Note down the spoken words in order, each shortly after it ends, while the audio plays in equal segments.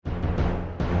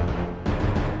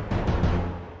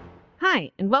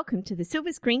Hi, and welcome to the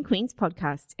Silver Screen Queens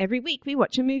podcast. Every week we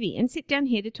watch a movie and sit down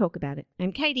here to talk about it.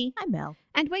 I'm Katie. I'm Mel.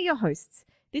 And we're your hosts.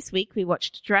 This week we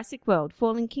watched Jurassic World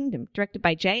Fallen Kingdom, directed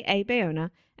by J.A. Bayona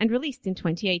and released in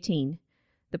 2018.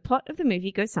 The plot of the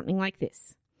movie goes something like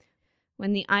this.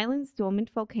 When the island's dormant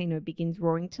volcano begins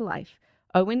roaring to life,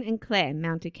 Owen and Claire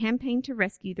mount a campaign to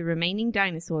rescue the remaining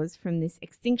dinosaurs from this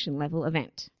extinction-level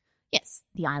event. Yes,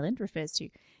 the island refers to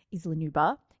Isla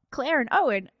Nublar. Claire and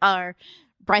Owen are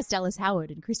Bryce Dallas Howard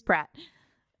and Chris Pratt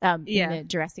in the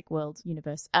Jurassic World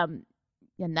universe. And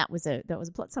that was a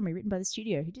plot summary written by the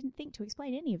studio who didn't think to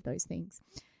explain any of those things.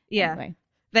 Yeah. Anyway.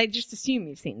 They just assume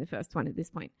you've seen the first one at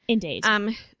this point. Indeed.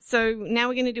 So now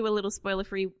we're going to do a little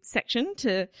spoiler-free section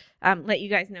to let you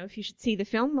guys know if you should see the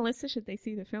film. Melissa, should they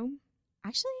see the film?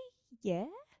 Actually, yeah.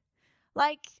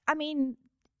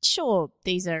 Sure,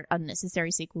 these are unnecessary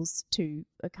sequels to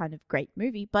a kind of great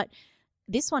movie, but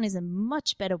this one is a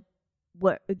much better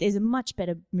There's a much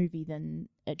better movie than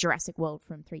Jurassic World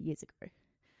from 3 years ago.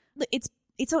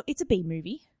 It's a B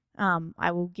movie.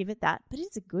 I will give it that, but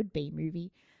it's a good B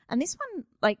movie. And this one,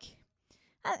 the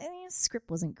script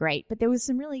wasn't great, but there was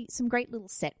some great little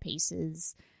set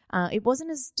pieces. It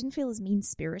didn't feel as mean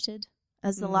spirited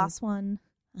as the last one.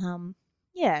 So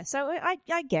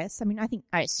I guess.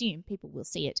 I assume people will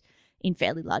see it in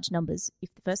fairly large numbers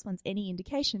if the first one's any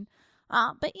indication.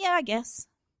 But yeah, I guess.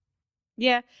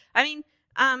 Yeah, I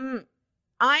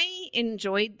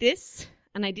enjoyed this,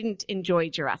 and I didn't enjoy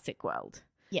Jurassic World.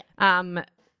 Yeah.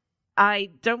 I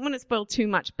don't want to spoil too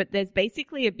much, but there's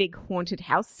basically a big haunted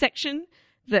house section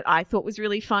that I thought was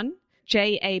really fun.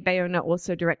 J.A. Bayona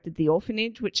also directed The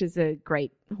Orphanage, which is a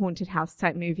great haunted house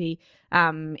type movie.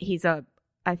 He's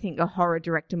I think a horror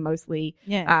director mostly.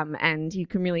 Yeah. And you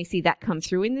can really see that come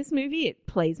through in this movie. It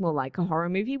plays more like a horror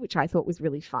movie, which I thought was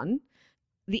really fun.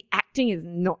 The acting is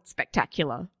not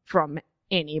spectacular from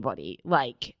anybody,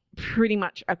 pretty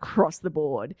much across the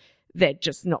board. They're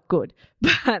just not good.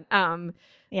 But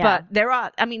but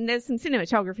there's some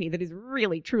cinematography that is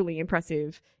really, truly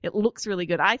impressive. It looks really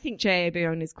good. I think J.A.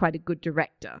 Bayona is quite a good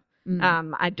director.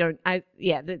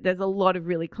 There's a lot of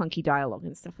really clunky dialogue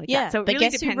and stuff like that. So it but really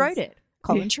guess depends. who wrote it?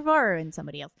 Colin Trevorrow and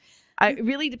somebody else. It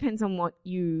really depends on what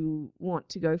you want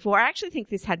to go for. I actually think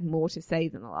this had more to say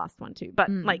than the last one too. But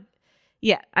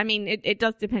it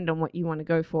does depend on what you want to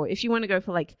go for. If you want to go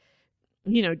for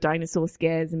dinosaur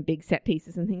scares and big set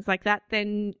pieces and things like that,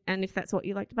 then, and if that's what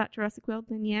you liked about Jurassic World,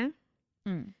 then yeah.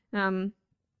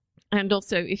 And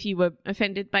also if you were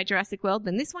offended by Jurassic World,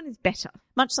 then this one is better.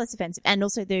 Much less offensive. And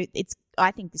also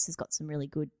I think this has got some really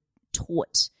good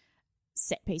taut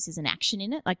set pieces and action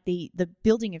in it. The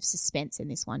building of suspense in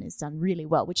this one is done really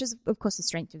well, which is of course the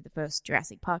strength of the first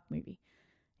Jurassic Park movie,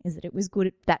 is that it was good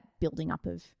at that building up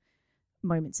of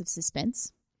moments of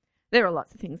suspense. There are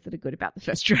lots of things that are good about the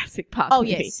first Jurassic Park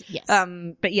movie. Yes.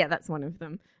 But yeah, that's one of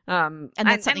them. And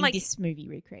that's something this movie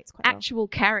recreates quite well. Actual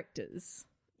characters,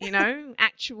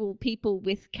 actual people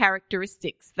with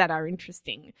characteristics that are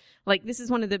interesting. This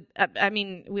is one of the,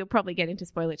 we'll probably get into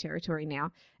spoiler territory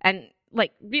now. And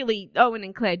really, Owen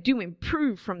and Claire do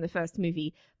improve from the first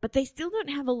movie, but they still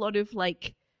don't have a lot of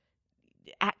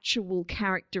actual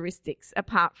characteristics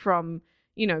apart from,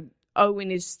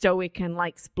 Owen is stoic and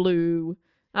likes blue.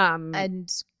 And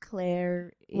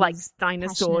Claire likes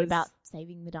dinosaurs, passionate about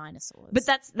saving the dinosaurs. But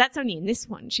that's only in this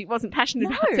one. She wasn't passionate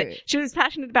about it. She was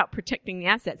passionate about protecting the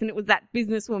assets, and it was that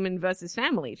businesswoman versus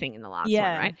family thing in the last one,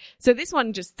 right? So this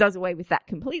one just does away with that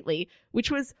completely, which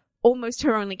was almost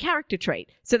her only character trait.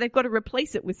 So they've got to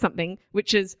replace it with something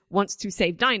which is wants to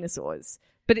save dinosaurs.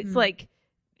 But it's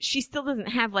she still doesn't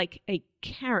have a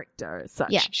character as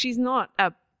such. Yeah. She's not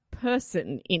a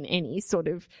person in any sort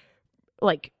of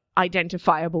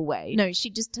identifiable way. No, she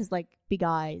just has big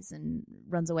eyes and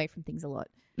runs away from things a lot.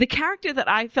 The character that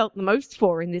I felt the most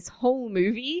for in this whole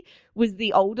movie was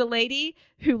the older lady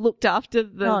who looked after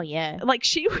the... Oh, yeah. I thought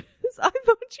she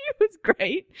was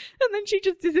great. And then she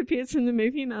just disappears from the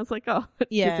movie and I was like, oh,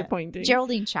 that's disappointing.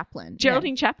 Geraldine Chaplin.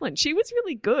 Chaplin. She was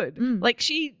really good.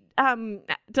 She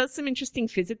does some interesting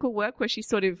physical work where she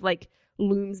sort of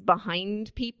looms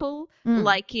behind people,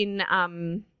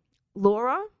 in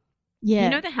Laura. Yeah. You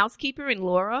know the housekeeper in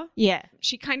Laura? Yeah.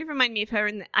 She kind of reminded me of her,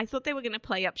 and I thought they were going to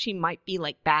play up she might be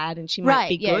bad and she might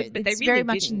be good, but it's they really very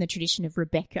much didn't. in the tradition of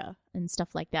Rebecca and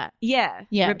stuff like that. Yeah.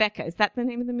 Rebecca. Is that the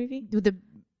name of the movie?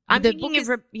 I'm thinking of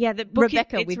the book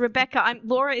Rebecca. It's Rebecca.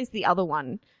 Laura is the other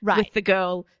one, right? With the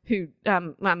girl who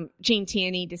Jean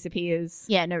Tierney disappears.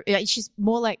 Yeah, no, she's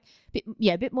more a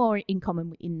bit more in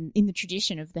common in the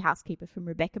tradition of the housekeeper from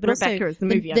Rebecca, but Rebecca also is the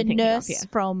movie the nurse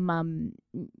from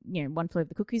One Flew Over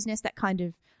the Cuckoo's Nest. That kind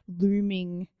of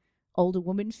looming older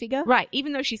woman figure. Right.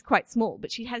 Even though she's quite small,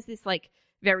 but she has this like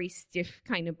very stiff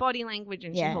kind of body language,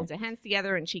 and she holds her hands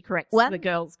together and she corrects the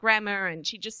girl's grammar, and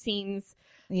she just seems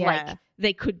like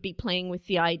they could be playing with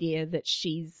the idea that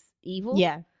she's evil.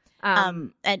 Yeah.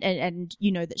 And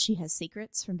you know that she has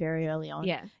secrets from very early on.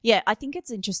 Yeah. Yeah, I think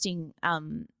it's interesting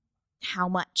how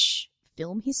much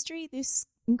film history this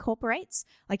incorporates.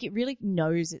 Like, it really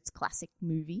knows its classic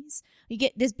movies.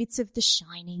 There's bits of The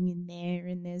Shining in there,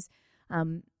 and there's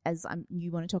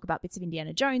you want to talk about bits of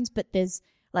Indiana Jones, but there's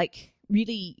like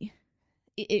really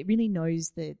it really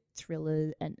knows the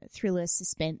thriller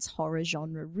suspense horror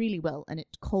genre really well, and it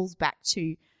calls back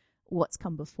to what's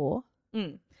come before.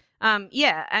 So I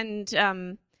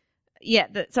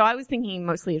was thinking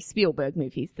mostly of Spielberg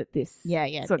movies that this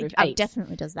sort of it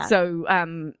definitely does that. So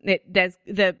there's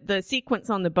the sequence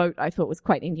on the boat I thought was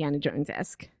quite Indiana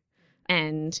Jones-esque,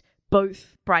 and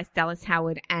both Bryce Dallas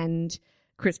Howard and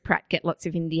Chris Pratt get lots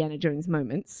of Indiana Jones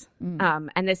moments. And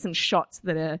there's some shots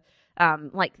that are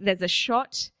there's a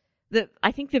shot that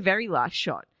I think the very last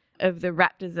shot of the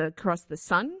Raptors across the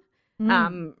sun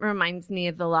reminds me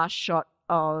of the last shot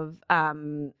of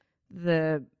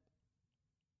the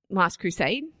Last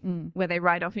Crusade, where they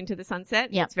ride off into the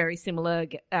sunset. Yeah. It's very similar,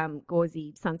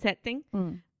 gauzy sunset thing.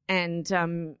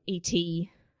 And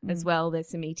E.T. as well. There's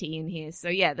some E.T. in here. So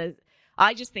yeah,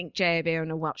 I just think J.A.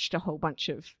 Bayona watched a whole bunch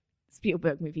of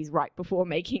Spielberg movies right before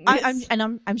making this.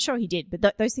 I'm sure he did,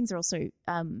 but those things are also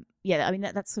I mean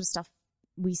that sort of stuff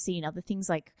we see in other things,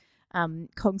 like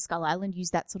Kong Skull Island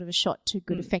used that sort of a shot to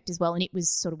good effect as well, and it was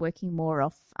sort of working more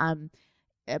off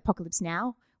Apocalypse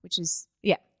Now, which is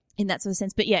in that sort of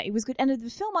sense. But yeah, it was good. And the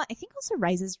film, I think, also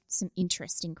raises some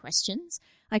interesting questions.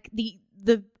 Like the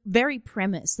very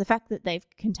premise, the fact that they've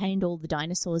contained all the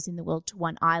dinosaurs in the world to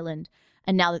one island,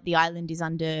 and now that the island is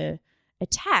under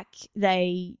attack,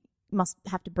 they must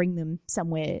have to bring them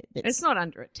somewhere that's... It's not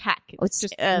under attack. It's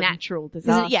just natural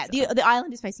disaster. Yeah, the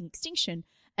island is facing extinction,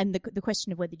 and the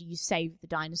question of whether do you save the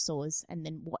dinosaurs and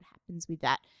then what happens with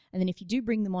that. And then if you do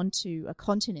bring them onto a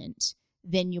continent,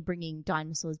 then you're bringing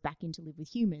dinosaurs back in to live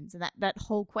with humans. And that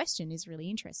whole question is really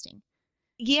interesting.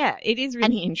 Yeah, it is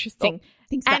really interesting.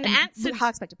 And answered,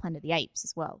 harks back to Planet of the Apes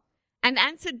as well. And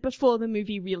answered before the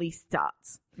movie really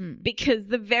starts. Because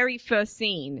the very first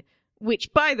scene,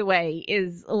 which, by the way,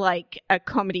 is like a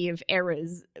comedy of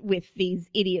errors with these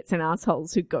idiots and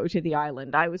assholes who go to the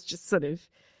island. I was just sort of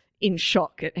in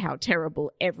shock at how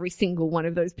terrible every single one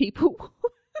of those people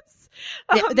was.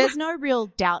 There's no real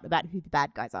doubt about who the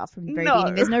bad guys are from the very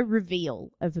beginning. There's no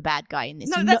reveal of a bad guy in this.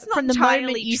 No, that's not from the entirely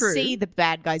moment you true. see the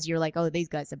bad guys, you're like, oh, these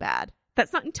guys are bad.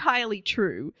 That's not entirely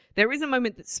true. There is a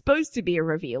moment that's supposed to be a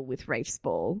reveal with Rafe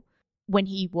Spall. When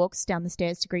he walks down the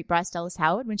stairs to greet Bryce Dallas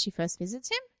Howard when she first visits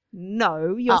him?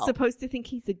 No, you're supposed to think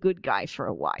he's a good guy for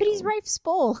a while. But he's Rafe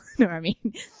Spall. No, I mean.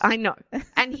 I know.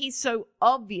 And he's so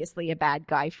obviously a bad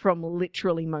guy from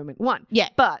literally moment one. Yeah.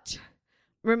 But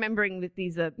remembering that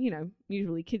these are,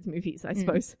 usually kids' movies, I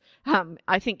suppose,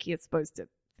 I think you're supposed to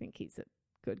think he's a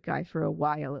good guy for a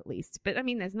while at least. But, I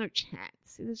mean, there's no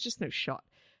chance. There's just no shot.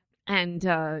 And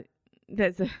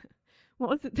there's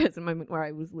a moment where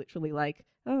I was literally like,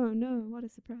 oh, no, what a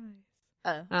surprise.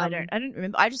 I don't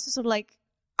remember. I just sort of like,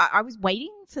 I was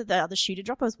waiting for the other shoe to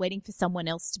drop. I was waiting for someone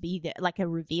else to be there, like a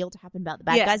reveal to happen about the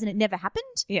bad guys, and it never happened.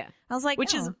 Yeah. I was like,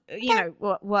 which is,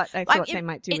 what I thought they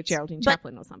might do with Geraldine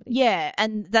Chaplin or something. Yeah,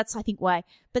 and that's, I think, why.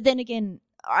 But then again,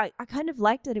 I kind of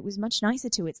liked that it was much nicer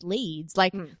to its leads.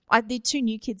 Like, the two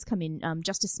new kids come in,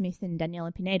 Justice Smith and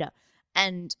Daniela Pineda,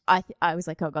 and I was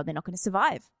like, oh, God, they're not going to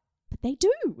survive. But they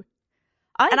do.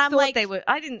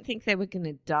 I didn't think they were going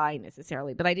to die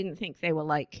necessarily, but I didn't think they were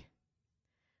like...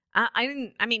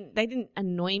 they didn't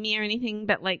annoy me or anything,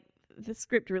 but like the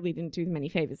script really didn't do them any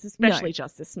favors, especially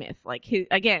Justice Smith. Like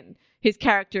his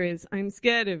character is, I'm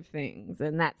scared of things,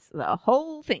 and that's the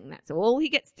whole thing. That's all he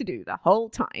gets to do the whole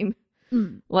time.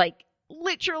 Like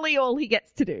literally all he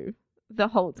gets to do the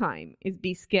whole time is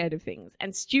be scared of things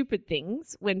and stupid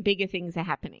things when bigger things are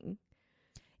happening.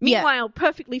 Meanwhile,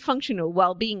 perfectly functional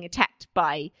while being attacked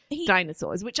by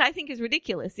dinosaurs, which I think is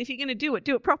ridiculous. If you're going to do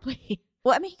it properly.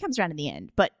 Well, I mean, he comes around in the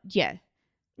end, but yeah.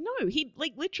 No, he,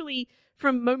 like, literally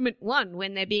from moment one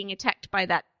when they're being attacked by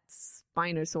that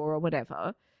Spinosaur or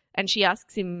whatever, and she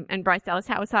asks him, and Bryce Dallas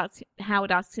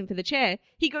Howard asks him for the chair,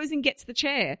 he goes and gets the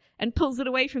chair and pulls it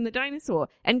away from the dinosaur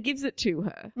and gives it to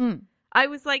her. I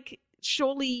was like,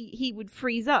 surely he would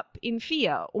freeze up in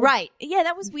fear. Right. Yeah,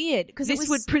 that was weird. Because this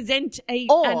would present an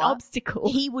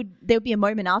obstacle. There would be a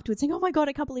moment afterwards saying, oh my God,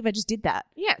 I can't believe I just did that.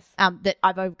 Yes. That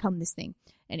I've overcome this thing.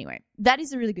 Anyway, that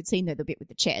is a really good scene, though, the bit with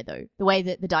the chair, though. The way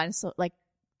that the dinosaur, like,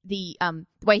 the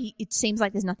way it seems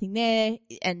like there's nothing there,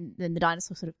 and then the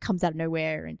dinosaur sort of comes out of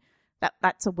nowhere, and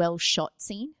that's a well shot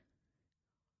scene.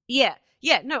 Yeah.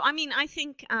 No, I mean, I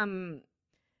think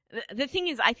the thing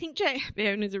is, I think J.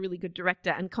 Bayona is a really good director,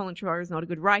 and Colin Trevorrow is not a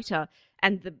good writer,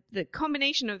 and the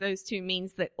combination of those two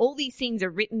means that all these scenes are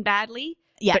written badly,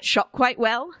 but shot quite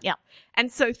well. Yeah,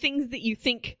 and so things that you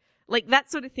think. Like,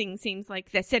 that sort of thing seems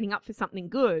like they're setting up for something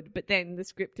good, but then the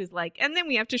script is like, and then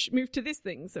we have to move to this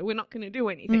thing, so we're not going to do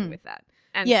anything with that.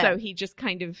 And so he just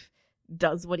kind of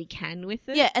does what he can with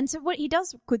it. Yeah, and so what he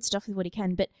does good stuff with what he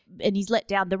can, and he's let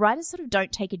down. The writers sort of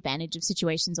don't take advantage of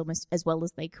situations almost as well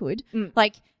as they could.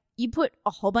 Like, you put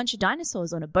a whole bunch of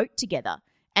dinosaurs on a boat together,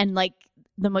 and like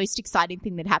the most exciting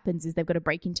thing that happens is they've got to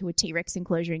break into a T-Rex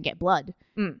enclosure and get blood.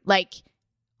 Like,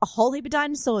 a whole heap of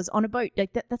dinosaurs on a boat,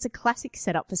 like that's a classic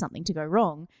setup for something to go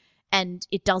wrong, and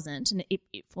it doesn't, and it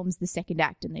forms the second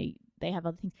act, and they have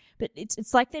other things, but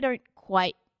it's like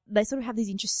they sort of have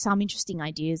these some interesting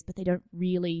ideas, but they don't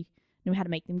really know how to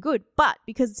make them good. But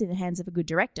because it's in the hands of a good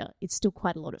director, it's still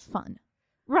quite a lot of fun.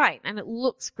 Right, and it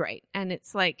looks great, and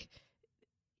it's like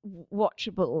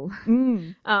watchable.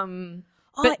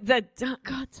 But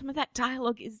some of that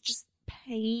dialogue is just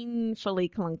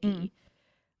painfly clunky.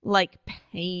 Like,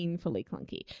 painfully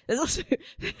clunky. There's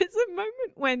a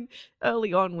moment when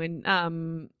early on when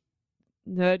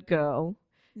Nerd Girl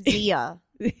Zia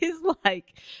is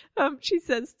like, she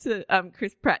says to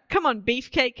Chris Pratt, "Come on,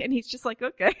 beefcake," and he's just like,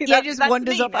 "Okay." Yeah, just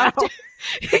wanders off after.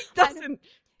 He doesn't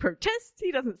protest.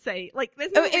 He doesn't say, like,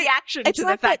 there's no reaction to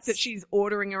the fact that she's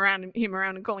ordering him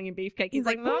around and calling him beefcake. He's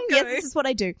like, "Okay, yes, this is what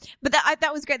I do." But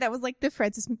that was great. That was like the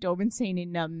Frances McDormand scene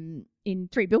in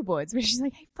Three Billboards, where she's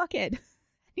like, "Hey, fuck it."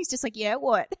 He's just like, "Yeah,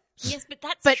 what?" Yes, but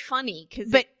that's funny.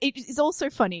 But it is also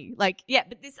funny. Like, yeah,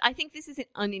 but I think this isn't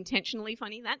unintentionally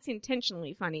funny. That's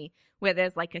intentionally funny, where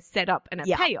there's like a setup and a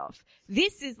payoff.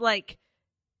 This is like,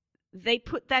 they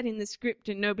put that in the script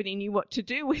and nobody knew what to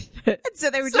do with it. And so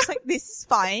they were just like, "This is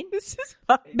fine. This is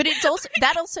fine." But it's also,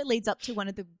 that also leads up to one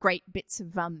of the great bits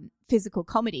of physical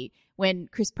comedy when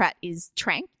Chris Pratt is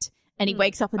tranked and he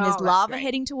wakes up and there's lava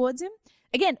heading towards him.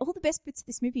 Again, all the best bits of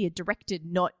this movie are directed,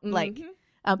 not like...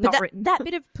 but that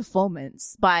bit of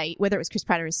performance by whether it was Chris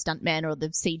Pratt or his stuntman or the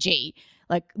CG,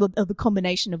 like the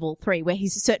combination of all three, where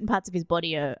certain parts of his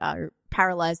body are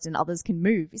paralyzed and others can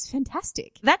move, is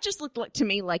fantastic. That just looked like to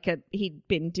me like he'd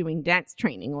been doing dance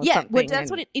training or something. Yeah, well, that's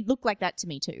what it looked like that to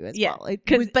me too as well.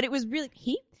 But it was really,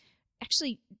 he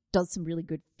actually does some really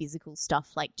good physical stuff,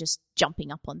 like just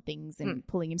jumping up on things and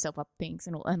pulling himself up things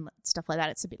and stuff like that.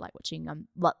 It's a bit like watching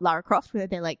Lara Croft, where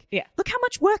they're like, "Look how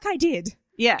much work I did."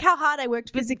 Yeah. Look how hard I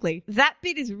worked physically. That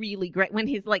bit is really great when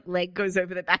his like leg goes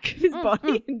over the back of his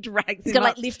body and drags him up. He's got to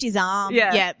like lift his arm.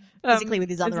 Yeah. Physically with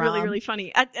his other arm. It's really, really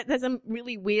funny. There's a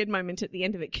really weird moment at the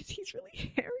end of it because he's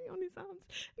really hairy on his arms.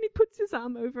 And he puts his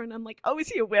arm over and I'm like, "Oh, is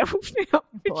he a werewolf now?"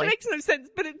 Which makes no sense.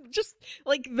 But it just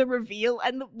like the reveal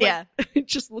and it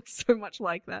just looks so much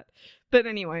like that. But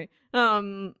anyway,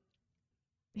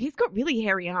 he's got really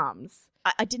hairy arms.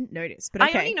 I didn't notice, but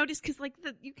okay. I only noticed because like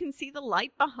you can see the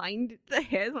light behind the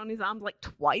hairs on his arms like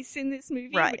twice in this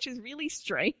movie, which is really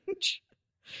strange.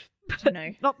 But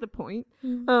not the point.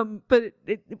 But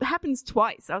it happens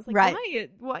twice. I was like,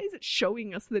 why is it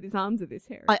showing us that his arms are this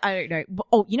hairy? I don't know.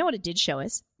 Oh, you know what it did show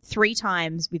us? 3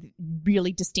 times with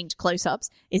really distinct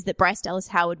close-ups is that Bryce Dallas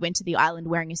Howard went to the island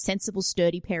wearing a sensible,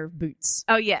 sturdy pair of boots.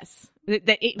 Oh, yes.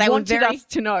 They wanted us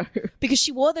to know. Because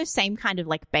she wore those same kind of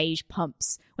like beige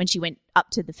pumps when she went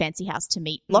up to the fancy house to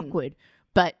meet Lockwood.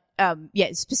 But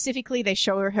specifically they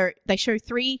show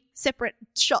 3 separate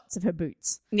shots of her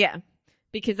boots. Yeah.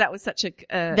 Because that was such a...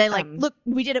 they're like, "Look,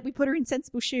 we did it. We put her in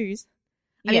sensible shoes.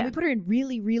 I mean, we put her in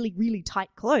really, really, really tight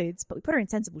clothes, but we put her in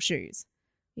sensible shoes."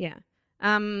 Yeah.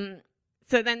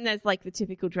 So then there's like the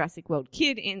typical Jurassic Park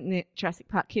kid in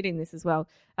this as well,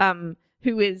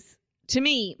 who is, to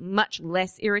me, much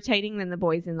less irritating than the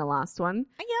boys in the last one.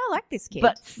 Yeah, I like this kid.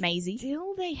 But Maisie.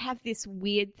 Still, they have this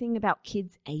weird thing about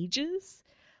kids' ages.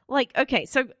 Like, okay,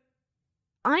 so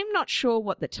I'm not sure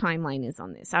what the timeline is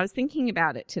on this. I was thinking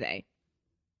about it today.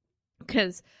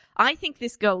 Because I think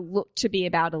this girl looked to be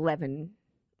about 11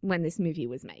 when this movie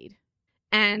was made.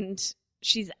 And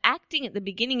she's acting at the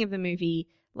beginning of the movie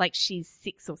like she's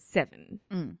 6 or 7.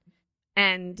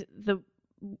 And the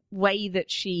way that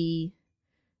she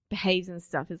behaves and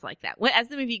stuff is like that. As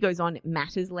the movie goes on, it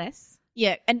matters less.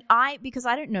 Yeah, and because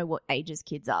I don't know what ages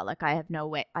kids are. Like, I have no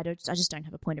way. I just don't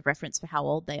have a point of reference for how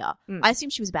old they are. I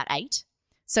assume she was about 8.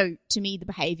 So to me, the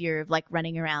behavior of like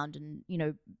running around and,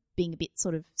 being a bit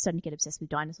sort of starting to get obsessed with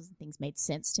dinosaurs and things made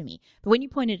sense to me. But when you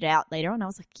pointed it out later on, I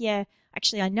was like, yeah,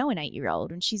 actually, I know an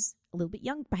 8-year-old, and she's a little bit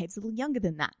young, behaves a little younger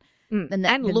than that.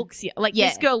 And looks like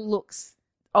this girl looks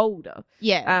older.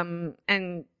 Yeah.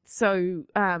 And so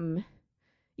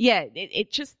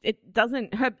it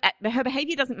doesn't her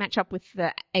behavior doesn't match up with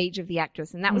the age of the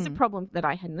actress, and that was a problem that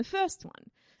I had in the first one.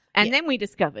 And then we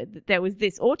discovered that there was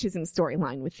this autism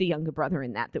storyline with the younger brother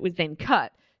in that was then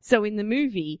cut. So in the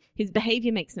movie, his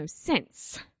behavior makes no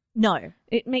sense. No.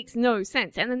 It makes no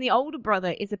sense. And then the older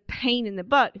brother is a pain in the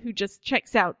butt who just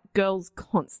checks out girls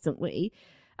constantly.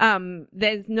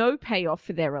 There's no payoff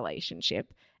for their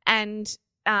relationship. And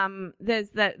there's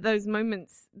those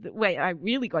moments where I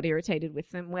really got irritated with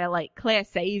them where, like, Claire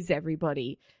saves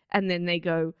everybody and then they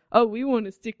go, oh, we want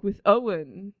to stick with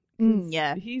Owen.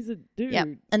 Yeah. He's a dude. Yeah.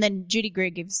 And then Judy Greer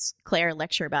gives Claire a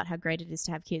lecture about how great it is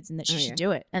to have kids and that she should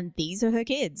do it. And these are her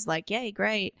kids. Like, yay,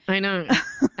 great. I know.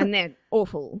 And they're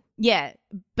awful. Yeah.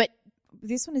 But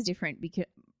this one is different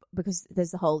because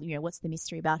there's the whole, what's the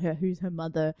mystery about her? Who's her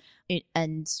mother?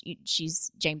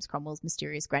 She's James Cromwell's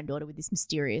mysterious granddaughter with this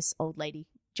mysterious old lady,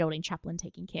 Jolene Chaplin,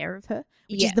 taking care of her,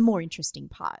 which is the more interesting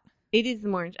part. It is the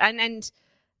more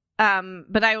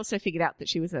but I also figured out that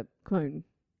she was a clone,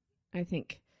 I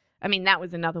think. I mean, that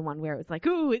was another one where it was like,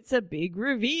 oh, it's a big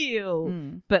reveal.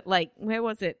 But, like, where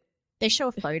was it? They show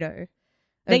a photo.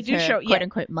 They do show,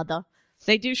 quote-unquote mother.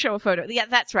 They do show a photo. Yeah,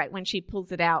 that's right. When she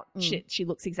pulls it out, she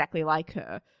looks exactly like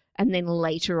her. And then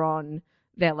later on,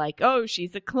 they're like, oh,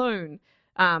 she's a clone.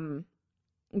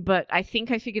 But I think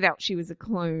I figured out she was a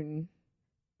clone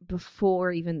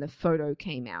before even the photo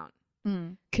came out.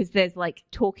 Because there's, like,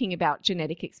 talking about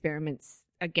genetic experiments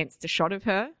against a shot of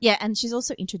her. Yeah, and she's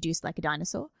also introduced like a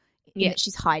dinosaur. Yeah,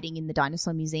 she's hiding in the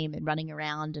dinosaur museum and running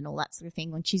around and all that sort of thing.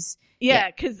 Like she's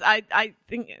because I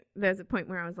think there's a point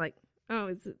where I was like, oh,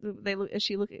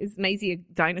 is Maisie a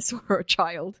dinosaur or a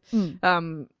child?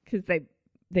 Because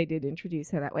they did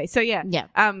introduce her that way. So yeah.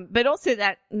 But also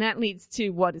that leads to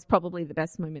what is probably the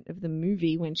best moment of the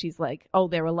movie when she's like, oh,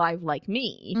 they're alive like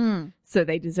me, so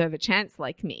they deserve a chance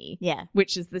like me. Yeah,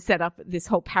 which is the setup. This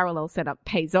whole parallel setup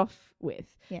pays off with.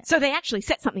 Yeah. So they actually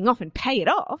set something up and pay it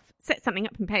off,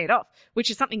 which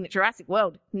is something that Jurassic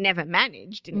World never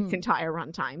managed in its entire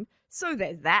runtime. So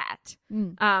there's that.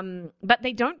 But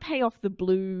they don't pay off the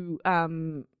Blue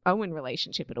Owen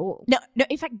relationship at all. No.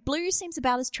 In fact, Blue seems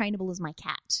about as trainable as my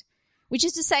cat, which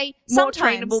is to say, more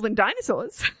trainable than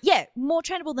dinosaurs. Yeah, more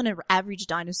trainable than an average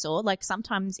dinosaur. Like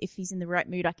sometimes, if he's in the right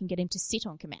mood, I can get him to sit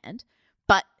on command.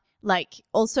 But like,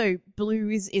 also, Blue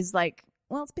is like,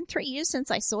 well, it's been 3 years since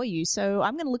I saw you, so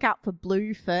I'm going to look out for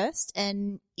Blue first,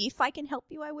 and if I can help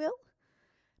you, I will.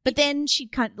 But then she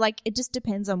kind of, like, it just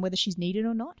depends on whether she's needed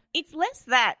or not. It's less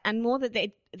that and more that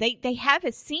they have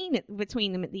a scene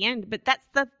between them at the end, but that's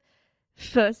the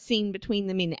first scene between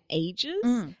them in ages,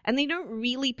 and they don't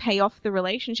really pay off the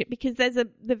relationship because there's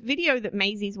the video that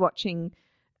Maisie's watching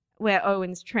where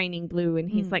Owen's training Blue,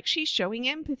 and he's like, she's showing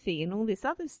empathy and all this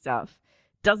other stuff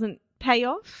doesn't pay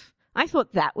off. I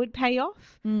thought that would pay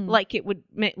off, like it would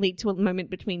lead to a moment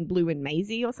between Blue and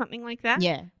Maisie or something like that.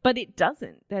 Yeah, but it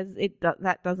doesn't.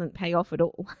 That doesn't pay off at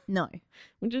all. No,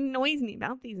 which annoys me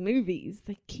about these movies.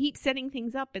 They keep setting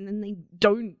things up and then they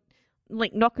don't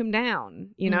like knock them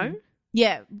down. You know?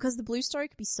 Yeah, because the Blue story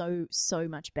could be so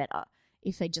much better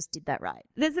if they just did that right.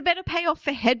 There's a better payoff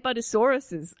for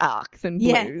Headbuttosaurus's arc than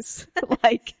Blue's.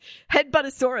 Like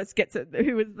Headbuttosaurus gets it.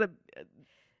 Who was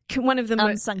one of the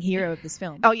unsung hero of this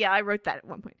film. Oh yeah, I wrote that at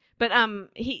one point. But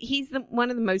he's one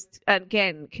of the most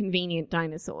again convenient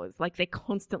dinosaurs. Like they're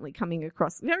constantly coming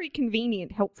across very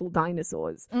convenient, helpful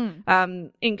dinosaurs,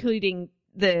 including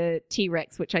the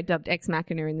T-Rex, which I dubbed Ex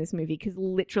Machina in this movie because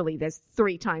literally there's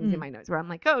 3 times in my notes where I'm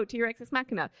like, oh, T-Rex Ex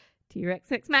Machina,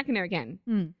 T-Rex Ex Machina again,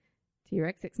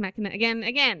 T-Rex Ex Machina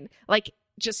again. Like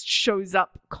just shows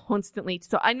up constantly.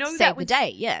 So I know Save the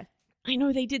day. Yeah, I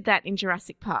know they did that in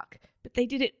Jurassic Park. But they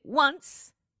did it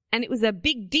once, and it was a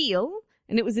big deal,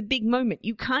 and it was a big moment.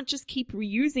 You can't just keep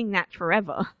reusing that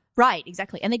forever. Right,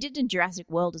 exactly. And they did it in Jurassic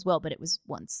World as well, but it was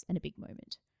once and a big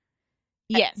moment.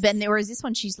 Yes. Then there was this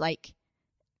one, she's like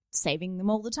saving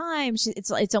them all the time.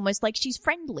 It's almost like she's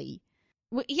friendly.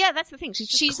 Well, yeah, that's the thing.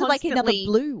 She's like another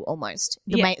Blue almost,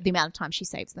 the amount of time she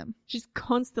saves them. She's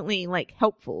constantly like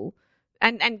helpful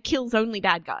and kills only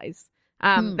bad guys.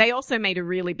 They also made a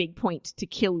really big point to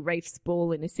kill Rafe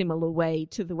Spall in a similar way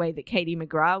to the way that Katie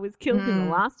McGrath was killed in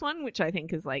the last one, which I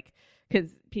think is like, because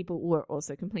people were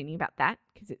also complaining about that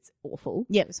because it's awful.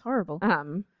 Yeah, it was horrible.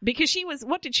 Because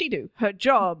what did she do? Her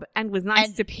job and was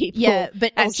nice to people. Yeah,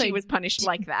 but and also she was punished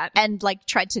like that. And like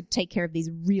tried to take care of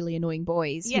these really annoying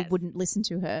boys who wouldn't listen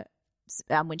to her.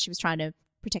 when she was trying to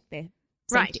protect their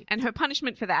Right. safety. And her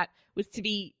punishment for that was to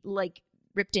be like,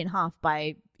 Ripped in half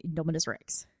by Indominus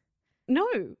Rex.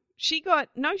 no, she got,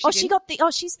 no, she Oh, didn't. she got the.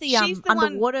 Oh, she's the She's the one-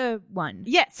 underwater one.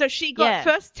 Yeah, so she got Yeah.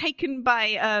 first taken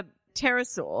by a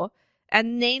pterosaur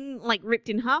and then like ripped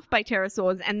in half by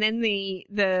pterosaurs, and then the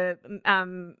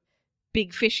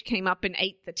big fish came up and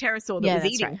ate the pterosaur that Yeah, was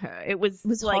that's eating right. her. It was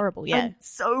was horrible, yeah.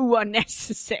 so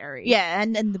unnecessary. Yeah,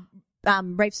 and the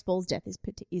Rafe Spall's death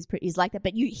is like that,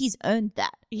 but he's earned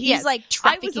that. Yes. He's like I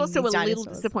trafficking was also a these little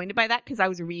dinosaurs. disappointed by that because I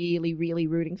was really, really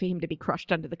rooting for him to be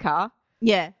crushed under the car.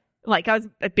 Yeah, Like, I was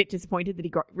a bit disappointed that he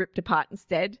got ripped apart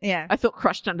instead. yeah, I thought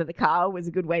crushed under the car was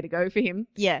a good way to go for him.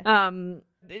 yeah.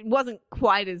 It wasn't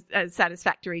quite as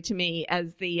satisfactory to me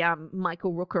as the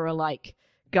Michael Rooker-alike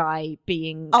guy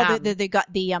being. Oh,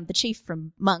 the chief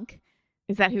from Monk.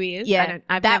 Is that who he is? Yeah,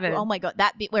 I've that. never. Oh my god,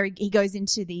 that bit where he goes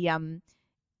into the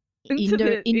Into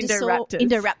the Indoraptors.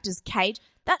 Indoraptor's cage.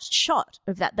 That shot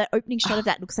of that opening shot of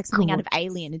that looks like something out of gorgeous.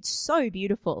 Alien. It's so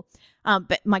beautiful.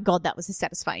 But my god, that was a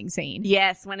satisfying scene.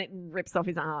 Yes, when it rips off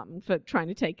his arm for trying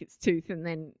to take its tooth and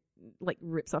then like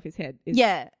rips off his head.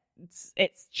 Yeah.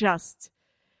 It's just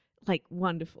like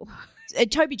wonderful.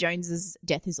 Toby Jones's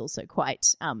death is also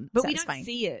quite But satisfying. we don't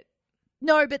see it.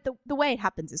 No, but the way it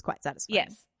happens is quite satisfying.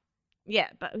 Yes. Yeah,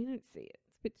 but we don't see it.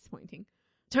 It's a bit disappointing.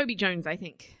 Toby Jones, I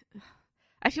think.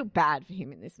 I feel bad for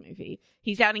him in this movie.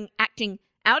 He's acting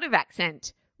out of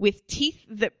accent with teeth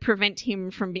that prevent him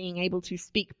from being able to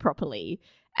speak properly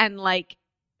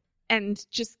and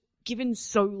just given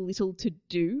so little to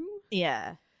do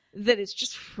Yeah. that it's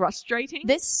just frustrating.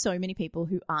 There's so many people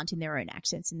who aren't in their own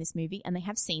accents in this movie, and they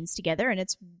have scenes together, and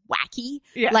it's wacky.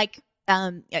 Yeah. Like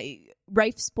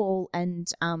Rafe Spall and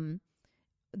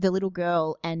the little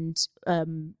girl and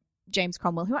James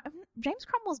Cromwell. James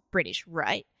Cromwell's British,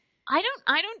 right? I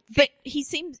don't But he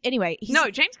seems anyway. No,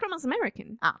 James Cromwell's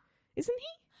American. Ah. Isn't he?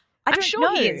 I I'm don't sure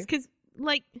know. he is because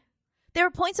There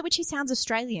are points at which he sounds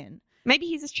Australian. maybe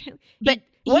he's Australian. But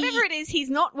Whatever it is, he's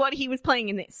not what he was playing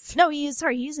in this. No, he is.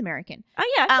 Sorry, he is American. Oh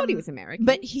yeah, I thought he was American.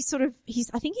 But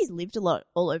I think he's lived a lot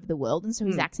all over the world, and so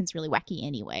his Hmm. accent's really wacky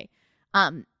anyway.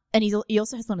 And he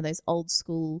also has one of those old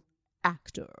school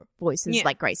actor voices Yeah.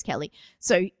 like Grace Kelly.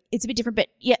 So it's a bit different, but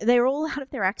yeah, they're all out of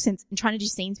their accents and trying to do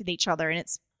scenes with each other, and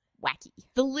it's wacky.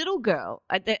 The little girl,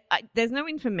 there's no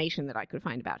information that I could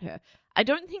find about her. I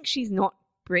don't think she's not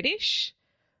British,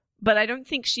 but I don't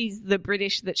think she's the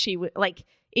British that she would like.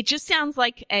 It just sounds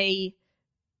like a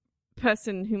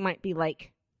person who might be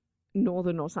like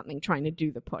Northern or something trying to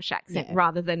do the posh accent Yeah.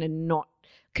 rather than a not.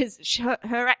 Because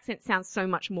her accent sounds so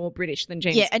much more British than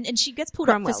James. Yeah, and she gets pulled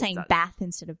up for Cromwell's saying does. Bath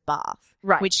instead of Bath,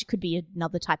 Right. which could be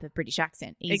another type of British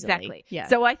accent. Easily. Exactly. Yeah.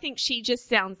 So I think she just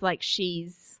sounds like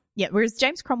she's. Yeah, whereas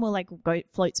James Cromwell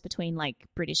floats between like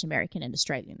British, American, and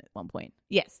Australian at one point.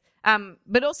 Yes.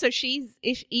 But also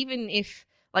even if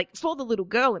like for the little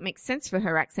girl, it makes sense for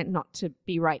her accent not to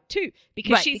be right too,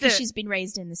 because she's been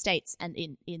raised in the States and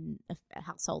in a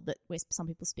household where some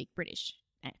people speak British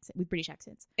accent with British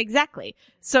accents. exactly.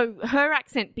 So her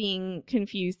accent being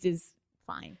confused is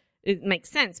Fine. it makes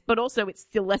sense, but also it's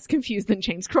still less confused than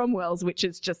James Cromwell's, which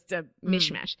is just a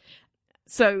mishmash.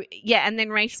 So yeah, and then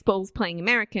Rafe Spall's playing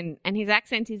American, and his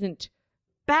accent isn't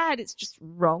bad; it's just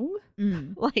wrong.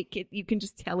 Like you can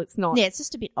just tell it's not. Yeah, it's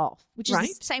just a bit off, which is Right?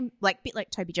 the same, bit like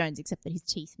Toby Jones, except that his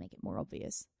teeth make it more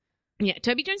obvious. Yeah,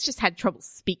 Toby Jones just had trouble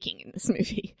speaking in this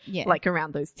movie, Yeah, like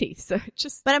around those teeth. So it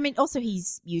just but I mean, also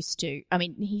he's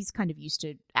kind of used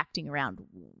to acting around,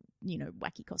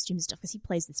 wacky costumes and stuff because he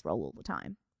plays this role all the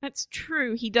time. that's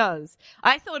true. He does.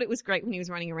 I thought it was great when he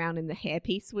was running around and the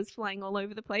hairpiece was flying all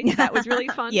over the place. That was really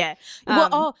fun. Yeah.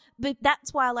 But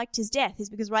that's why I liked his death,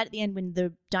 is because right at the end when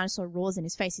the dinosaur roars in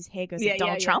his face, his hair goes like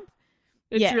Donald Trump.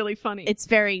 It's Yeah. really funny. It's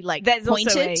very There's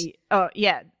pointed. also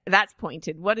that's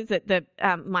pointed. What is it? The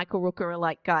Michael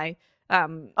Rooker-alike guy.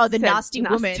 the says nasty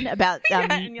woman about Yeah,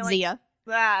 and you're like, Zia.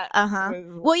 That Uh-huh.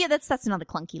 Well, yeah, that's another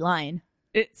clunky line.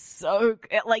 it's so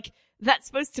that's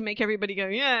supposed to make everybody go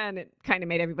and it kind of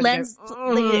made everybody Lands, go.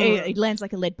 "Ugh." it lands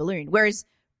like a lead balloon. Whereas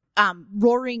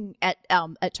roaring at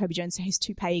Toby Jones, his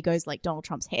toupee goes like Donald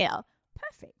Trump's hair.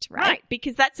 Perfect, right?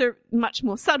 Because that's a much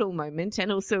more subtle moment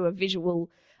and also a visual.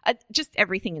 Just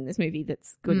everything in this movie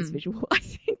that's good is visual, I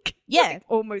think. Yeah, Like,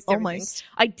 almost everything. almost.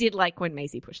 I did like when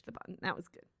Maisie pushed the button. That was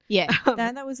good. Yeah, Um,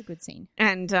 that was a good scene.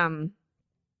 And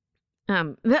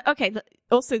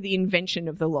also the invention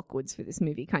of the Lockwoods for this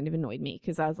movie kind of annoyed me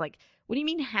because I was like, what do you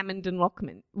mean Hammond and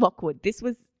Lockwood? This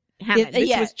was Hammond.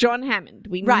 This was John Hammond.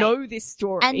 We Right. know this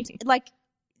story.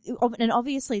 And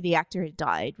obviously the actor had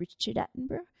died, Richard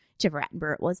Attenborough, whichever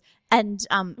Attenborough it was, and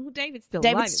well, David's still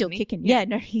David's alive, still isn't he? kicking. Yeah,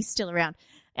 no, he's still around.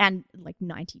 and like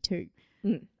 92.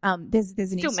 Mm. There's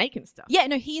an Still making stuff. Yeah,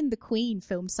 no, he and the Queen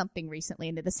filmed something recently,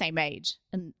 and they're the same age.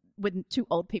 And when two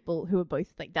old people who are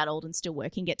both like that old and still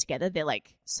working get together, they're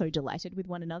like so delighted with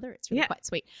one another. It's really quite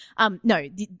sweet.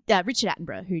 Richard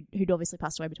Attenborough, who'd obviously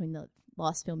passed away between the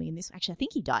last filming and this. Actually, I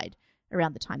think he died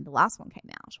around the time the last one came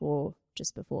out, or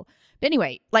just before. But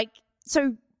anyway, like,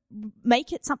 so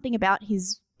make it something about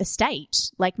his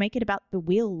estate, like make it about the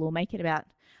will, or make it about.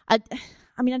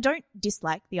 I mean, I don't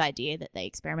dislike the idea that they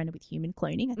experimented with human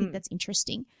cloning. I think that's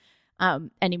interesting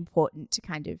and important to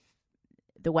kind of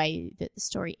the way that the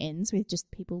story ends with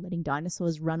just people letting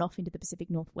dinosaurs run off into the Pacific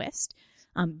Northwest,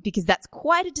 because that's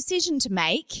quite a decision to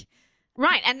make.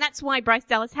 Right, and that's why Bryce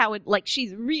Dallas Howard, like,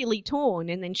 she's really torn,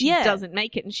 and then she doesn't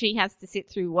make it, and she has to sit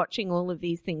through watching all of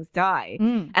these things die.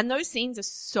 And those scenes are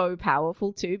so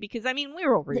powerful too, because I mean,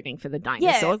 we're all rooting for the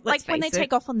dinosaurs. Yeah, like when they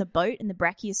take off on the boat and the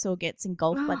brachiosaur gets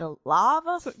engulfed by the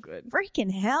lava. So good.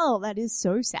 Freaking hell, that is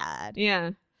so sad.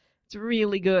 Yeah, it's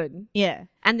really good. Yeah,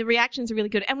 and the reactions are really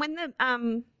good. And when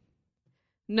the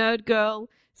nerd girl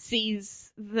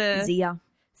sees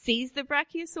the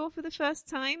brachiosaur for the first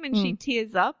time, and she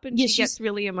tears up and she gets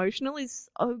really emotional, is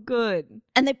so good.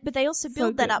 And they also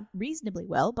build that up reasonably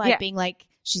well by being like,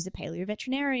 she's a paleo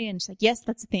veterinarian. She's like, yes,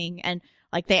 that's a thing. And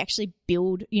like they actually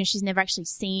build, she's never actually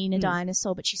seen a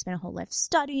dinosaur, but she spent her whole life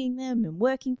studying them and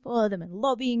working for them and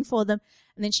lobbying for them.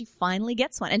 And then she finally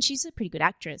gets one. And she's a pretty good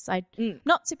actress. I'm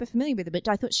not super familiar with her, but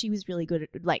I thought she was really good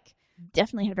at, like,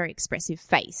 definitely had a very expressive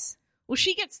face. Well,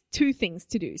 she gets two things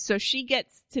to do. So she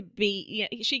gets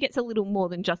a little more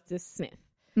than Justice Smith.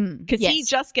 Because he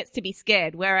just gets to be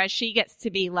scared, whereas she gets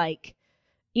to be like,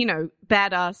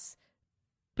 badass,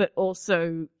 but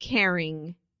also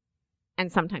caring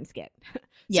and sometimes scared.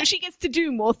 So she gets to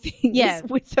do more things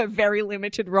with a very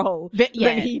limited role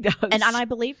than he does. And I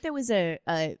believe there was a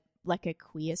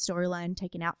queer storyline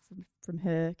taken out from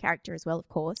her character as well, of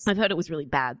course. I've heard it was really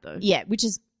bad, though. Yeah, which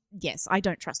is... Yes, I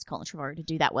don't trust Colin Trevorrow to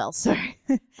do that well, so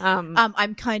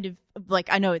I'm kind of like,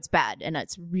 I know it's bad and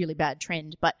it's a really bad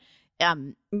trend, but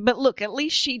look, at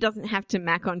least she doesn't have to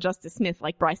mac on Justice Smith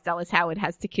like Bryce Dallas Howard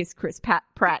has to kiss Chris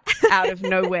Pratt out of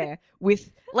nowhere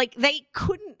with, like, they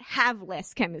couldn't have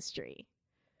less chemistry.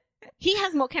 He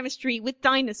has more chemistry with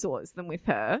dinosaurs than with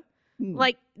her.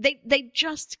 Like, they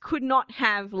just could not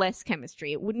have less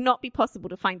chemistry. It would not be possible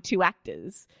to find two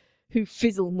actors who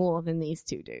fizzle more than these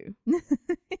two do.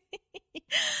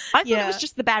 I thought it was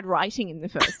just the bad writing in the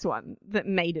first one that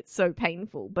made it so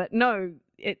painful. But no,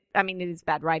 it is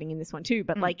bad writing in this one too,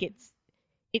 but like it's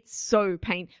so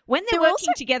painful. When they're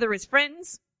working together as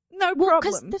friends, no problem.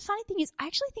 Because the funny thing is, I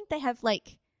actually think they have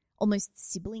like almost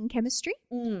sibling chemistry.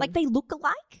 Like they look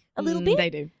alike a little bit. They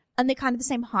do. And they're kind of the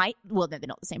same height. Well, no, they're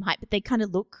not the same height, but they kind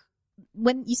of look...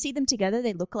 When you see them together,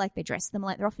 they look like they dress them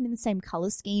like they're often in the same color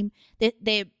scheme.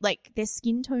 They're like their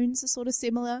skin tones are sort of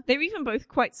similar. They're even both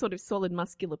quite sort of solid,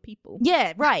 muscular people.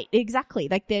 Yeah, right, exactly.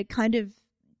 Like they could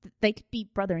be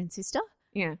brother and sister.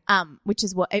 Yeah. Which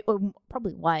is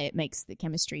probably why it makes the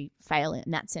chemistry fail in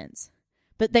that sense.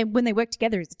 But when they work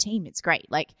together as a team, it's great.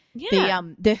 Like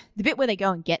the bit where they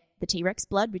go and get the T-Rex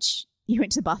blood, which you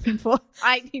went to the bathroom for.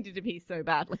 I needed to pee so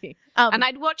badly. And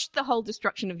I'd watched the whole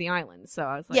destruction of the island, so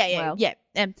I was like,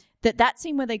 that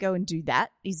scene where they go and do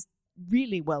that is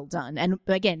really well done. And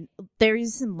again, there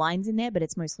is some lines in there, but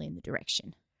it's mostly in the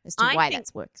direction as to why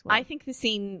that works well. I think the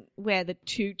scene where the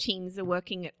two teams are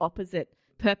working at opposite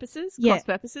purposes, cross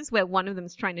purposes, where one of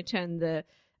them's trying to turn the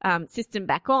system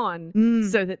back on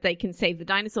so that they can save the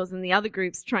dinosaurs, and the other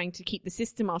group's trying to keep the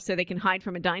system off so they can hide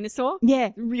from a dinosaur.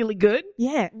 Yeah. Really good.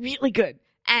 Yeah. Really good.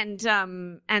 And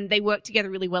they work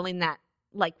together really well in that,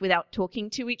 like, without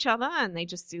talking to each other, and they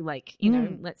just do, like,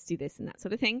 let's do this and that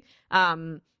sort of thing.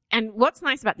 And what's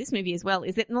nice about this movie as well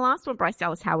is that in the last one, Bryce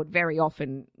Dallas Howard very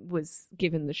often was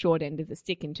given the short end of the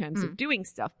stick in terms of doing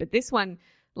stuff. But this one,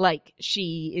 like,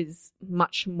 she is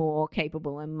much more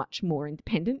capable and much more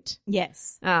independent.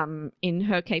 Yes. In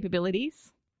her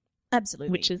capabilities.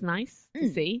 Absolutely. Which is nice to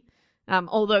see.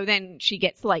 Although then she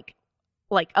gets like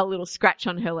a little scratch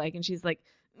on her leg and she's like,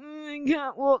 I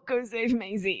can't walk, go save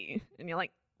Maisie. And you're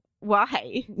like,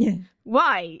 why? Yeah.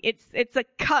 Why? It's a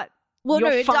cut. Well,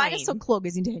 You're no, a fine. dinosaur claw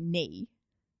goes into her knee.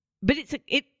 But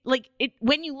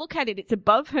when you look at it, it's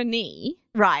above her knee.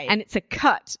 Right. And it's a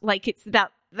cut. Like, it's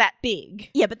about that big.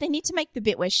 Yeah, but they need to make the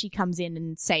bit where she comes in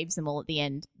and saves them all at the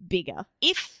end bigger.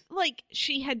 If, like,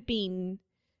 she had been...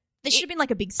 There should have been,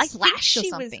 like, a big slash or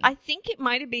something. I think it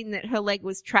might have been that her leg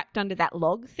was trapped under that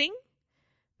log thing.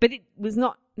 But it was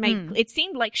not made... It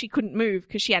seemed like she couldn't move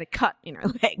because she had a cut in her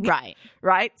leg. Right.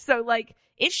 Right? So, like,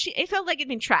 if her leg had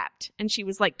been trapped and she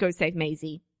was like, go save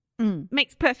Maisie,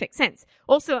 makes perfect sense.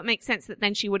 Also, it makes sense that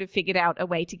then she would have figured out a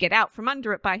way to get out from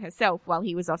under it by herself while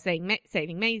he was off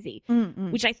saving Maisie,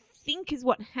 which I think is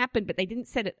what happened, but they didn't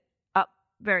set it up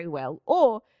very well.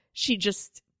 Or she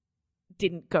just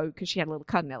didn't go because she had a little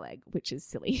cut in her leg, which is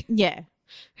silly. Yeah.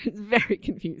 It's very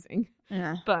confusing.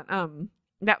 Yeah. But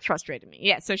that frustrated me.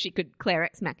 Yeah, so she could Claire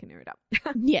Ex Machina it up.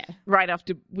 Yeah. Right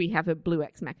after we have a Blue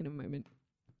Ex Machina moment.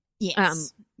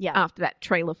 Yes. After that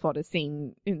trailer fodder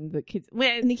scene in the kids'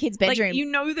 bedroom. Like, you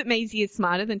know that Maisie is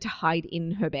smarter than to hide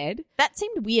in her bed. That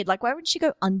seemed weird. Like, why wouldn't she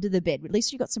go under the bed? At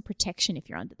least you got some protection if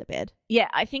you're under the bed. Yeah,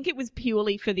 I think it was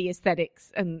purely for the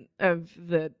aesthetics and of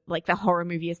the horror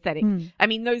movie aesthetic. I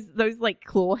mean, those like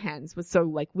claw hands were so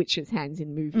like witches' hands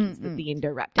in movies that the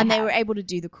Indoraptor and had. they were able to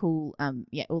do the cool,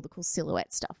 all the cool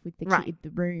silhouette stuff with the kid, the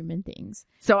room and things.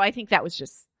 So I think that was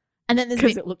just. And then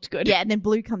because it looked good. Yeah, and then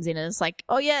Blue comes in and it's like,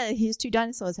 oh yeah, here's two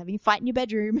dinosaurs having a fight in your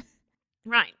bedroom.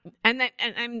 Right.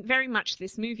 And very much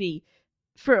this movie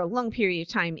for a long period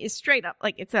of time is straight up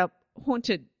like it's a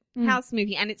haunted house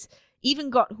movie, and it's even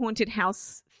got haunted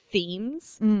house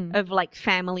themes of like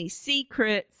family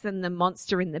secrets and the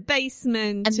monster in the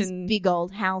basement and this big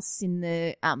old house in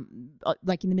the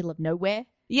like in the middle of nowhere.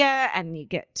 Yeah, and you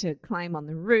get to climb on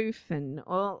the roof and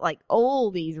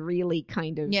all these really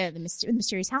kind of the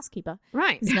mysterious housekeeper.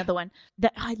 Right, is another one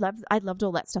that I loved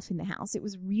all that stuff in the house. It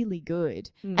was really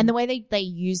good, and the way they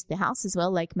used the house as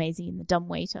well, like Maisie and the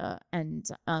dumbwaiter, and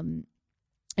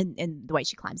the way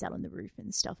she climbs out on the roof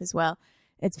and stuff as well.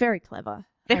 It's very clever.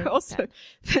 They're also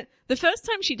the first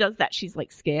time she does that, she's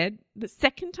like scared. The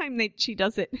second time she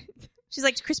does it. She's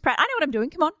like to Chris Pratt, I know what I'm doing,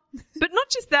 come on. But not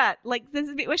just that, like there's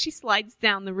a bit where she slides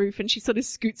down the roof and she sort of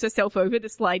scoots herself over to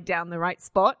slide down the right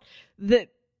spot that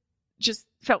just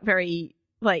felt very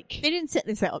like... They didn't set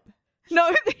this up. No,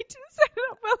 they didn't set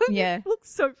it up well. Yeah. It looks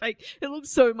so fake. It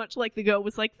looks so much like the girl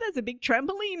was like, there's a big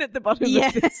trampoline at the bottom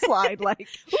of this slide. Like,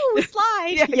 ooh,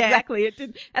 slide. Yeah, exactly. It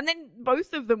did. And then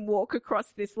both of them walk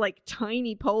across this like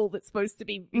tiny pole that's supposed to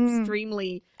be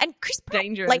extremely and Chris Pratt,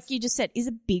 dangerous. Like you just said, is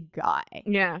a big guy.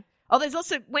 Yeah. Oh, there's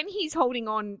also when he's holding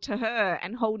on to her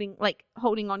and holding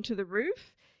on to the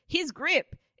roof, his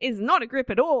grip is not a grip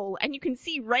at all, and you can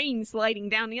see rain sliding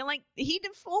down. And you're like, he'd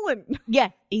have fallen. Yeah,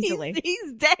 easily.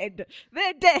 He's dead.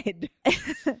 They're dead.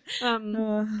 And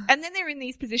then they're in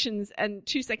these positions, and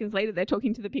 2 seconds later, they're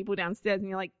talking to the people downstairs, and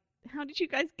you're like, how did you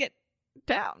guys get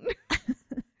down?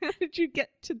 How did you get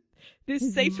to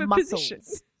this safer position?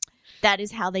 That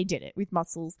is how they did it, with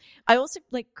muscles. I also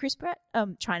like Chris Pratt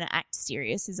trying to act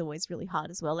serious is always really hard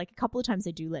as well. Like a couple of times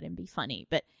they do let him be funny,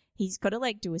 but he's got to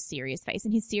like do a serious face,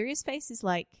 and his serious face is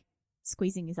like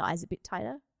squeezing his eyes a bit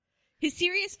tighter. His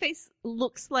serious face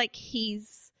looks like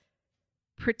he's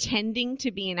pretending to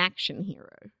be an action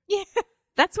hero. Yeah.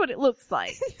 That's what it looks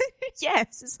like.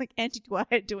 Yes, it's like Andy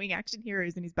Dwyer doing action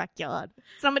heroes in his backyard.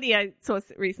 Somebody I saw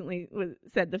recently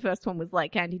said the first one was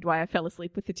like Andy Dwyer fell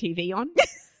asleep with the TV on.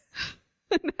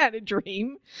 And had a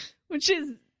dream, which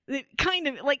is kind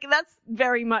of like that's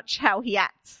very much how he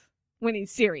acts when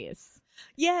he's serious.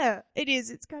 Yeah, it is.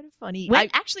 It's kind of funny.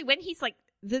 When he's like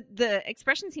the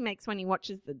expressions he makes when he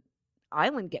watches the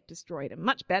island get destroyed are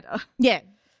much better. Yeah,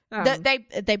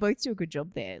 they both do a good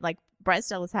job there. Like Bryce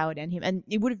Dallas Howard and him, and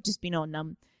it would have just been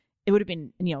on it would have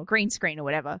been a green screen or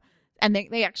whatever, and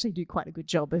they actually do quite a good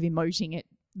job of emoting it.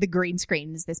 The green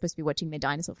screen as they're supposed to be watching their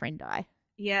dinosaur friend die.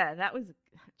 Yeah, that was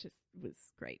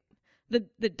great.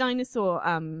 The dinosaur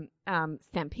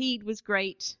stampede was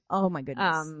great. Oh my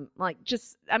goodness.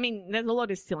 There's a lot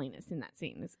of silliness in that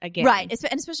scene again. Right,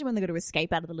 and especially when they got to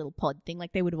escape out of the little pod thing,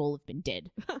 like they would have all have been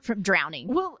dead from drowning.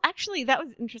 Well, actually that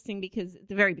was interesting because at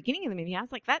the very beginning of the movie I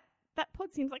was like that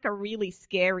pod seems like a really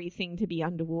scary thing to be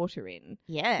underwater in.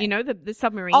 Yeah. You know, the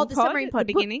submarine pod. Oh, the submarine pod at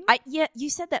the beginning? Yeah, you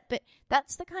said that, but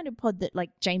that's the kind of pod that like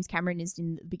James Cameron is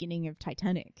in the beginning of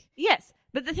Titanic. Yes.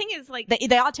 But the thing is, like...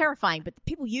 They are terrifying, but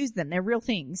people use them. They're real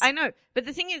things. I know. But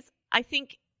the thing is, I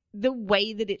think the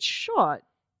way that it's shot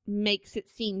makes it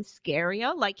seem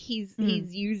scarier. Like, he's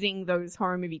using those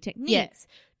horror movie techniques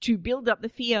to build up the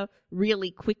fear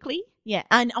really quickly. Yeah.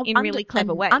 And in really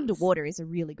clever ways. Underwater is a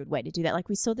really good way to do that. Like,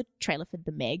 we saw the trailer for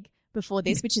The Meg before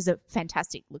this, which is a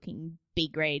fantastic-looking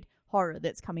B-grade horror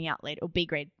that's coming out later, or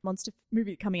B-grade monster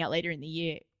movie coming out later in the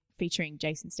year, featuring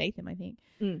Jason Statham, I think.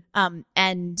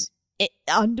 And...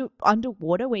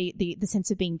 underwater, where the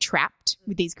sense of being trapped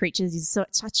with these creatures is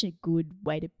such a good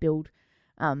way to build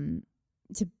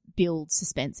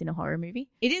suspense in a horror movie.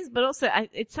 It is, but also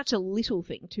it's such a little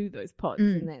thing too. Those pods,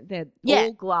 and they're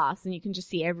all glass, and you can just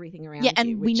see everything around. Yeah,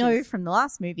 and we know from the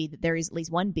last movie that there is at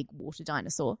least one big water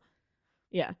dinosaur.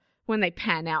 Yeah, when they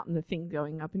pan out and the thing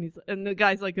going up, and the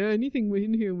guy's like, anything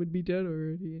in here would be dead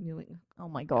already, and you're like, Oh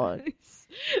my god.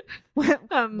 What's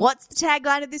What's the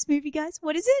tagline of this movie, guys?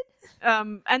 What is it?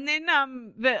 and then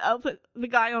the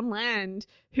guy on land,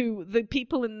 who the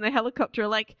people in the helicopter are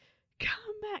like,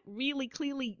 come back, really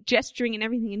clearly gesturing and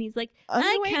everything, and he's like,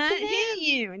 I can't hear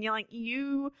you, and you're like,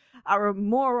 you are a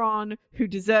moron who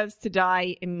deserves to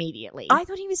die immediately. I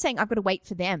thought he was saying I've got to wait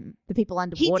for them, the people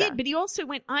underwater. He did, but he also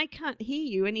went, I can't hear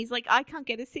you, and he's like, I can't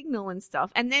get a signal and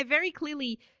stuff, and they're very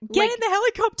clearly Get in the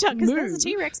helicopter because there's a move.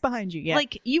 T-Rex behind you. Yeah,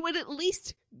 like, you would at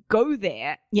least go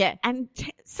there yeah, and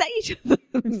say to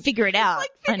them, figure it out.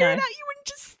 like, I figure know. it out. You wouldn't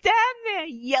just stand there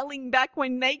yelling back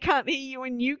when they can't hear you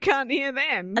and you can't hear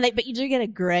them. But you do get a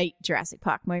great Jurassic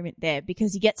Park moment there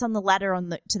because he gets on the ladder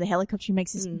to the helicopter, he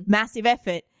makes this massive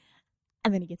effort,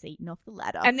 and then he gets eaten off the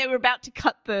ladder. And they were about to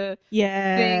cut the thing,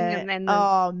 and then the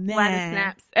oh man, ladder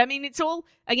snaps. I mean, it's all,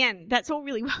 again, that's all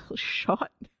really well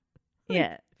shot.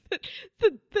 Yeah,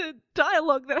 The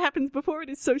dialogue that happens before it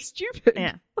is so stupid.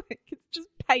 Yeah. Like, it's just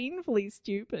painfully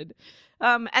stupid.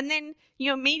 And then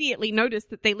you immediately notice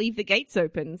that they leave the gates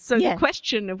open. So Yeah. the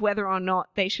question of whether or not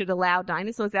they should allow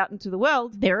dinosaurs out into the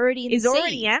world they're already in is the sea.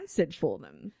 already answered for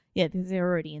them. Yeah, because they're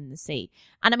already in the sea.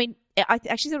 And I mean, I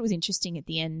actually thought it was interesting at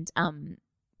the end.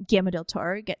 Guillermo del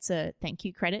Toro gets a thank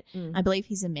you credit. Mm. I believe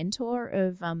he's a mentor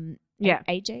of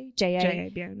AJ, J.A.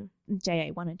 Bayona.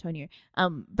 J.A. Juan Antonio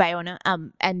Bayona.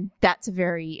 And that's a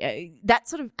very that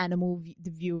sort of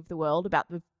the view of the world about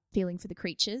the feeling for the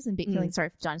creatures and feeling sorry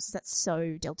for dinosaurs. That's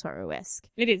so del Toro-esque.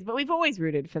 It is, but we've always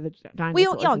rooted for the dinosaurs We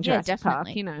all- oh, in yeah, Jurassic Park,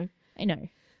 definitely. you know. I know.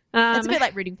 It's a bit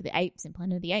like rooting for the apes in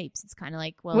Planet of the Apes. It's kind of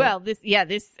like,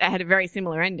 this had a very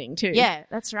similar ending too. yeah,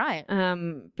 that's right.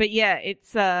 But yeah,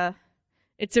 it's a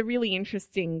really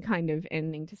interesting kind of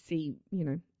ending to see, you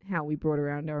know, how we brought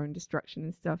around our own destruction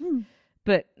and stuff.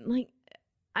 But like,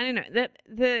 I don't know, that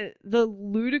the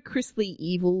ludicrously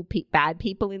evil bad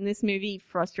people in this movie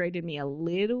frustrated me a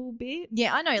little bit.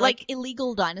 Yeah, I know. Like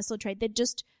illegal dinosaur trade, they're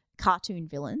just cartoon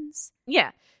villains.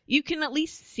 Yeah, you can at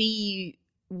least see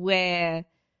where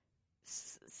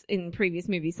in previous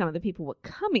movies some of the people were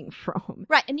coming from.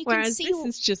 Right, and you can Whereas see this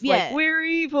is just yeah. like, we're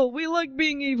evil, we like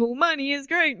being evil, money is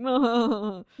great. Yeah,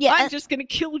 I'm and- just going to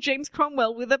kill James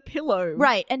Cromwell with a pillow.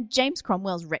 Right, and James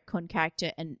Cromwell's retcon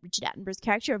character and Richard Attenborough's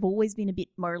character have always been a bit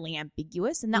morally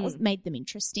ambiguous, and that was made them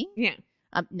interesting. Yeah.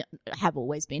 No, have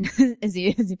always been as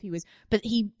if he was, but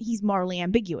he's morally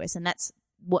ambiguous, and that's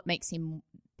what makes him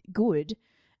good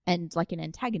and like an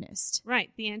antagonist. Right.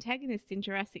 The antagonist in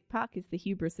Jurassic Park is the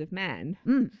hubris of man.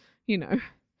 Mm. You know.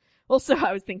 Also,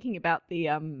 I was thinking about the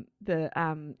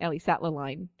Ellie Sattler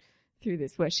line through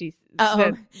this, where she's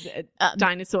the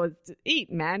dinosaurs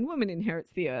eat man, woman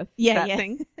inherits the earth. Yeah, that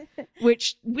thing.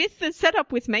 Which, with the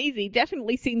setup with Maisie,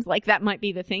 definitely seems like that might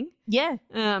be the thing. Yeah.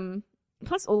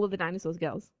 Plus, all of the dinosaurs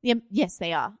girls. Yeah, yes,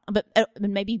 they are. But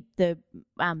maybe the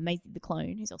Maisie the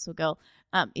clone, who's also a girl,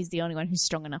 is the only one who's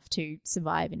strong enough to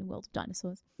survive in a world of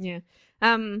dinosaurs. Yeah.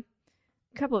 A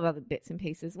couple of other bits and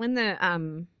pieces. When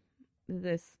the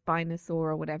Spinosaur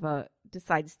or whatever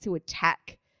decides to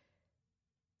attack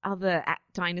other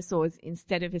dinosaurs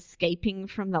instead of escaping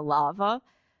from the lava,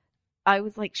 I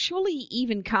was like, surely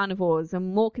even carnivores are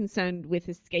more concerned with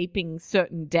escaping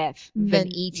certain death than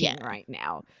eating right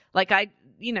now. Like,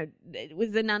 it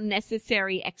was an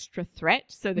unnecessary extra threat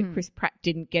so that Chris Pratt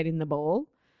didn't get in the ball.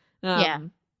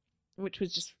 Which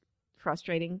was just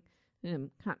frustrating.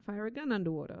 Can't fire a gun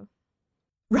underwater.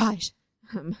 Right.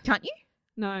 Can't you?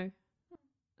 No.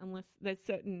 Unless there's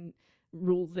certain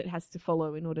rules it has to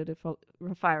follow in order to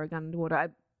fire a gun underwater. I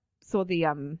saw the,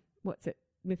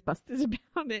 Mythbusters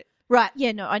about it. Right.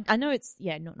 Yeah, no, I know it's,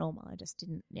 not normal. I just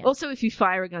didn't. Yeah. Also, if you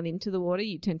fire a gun into the water,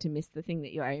 you tend to miss the thing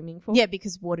that you're aiming for. Yeah,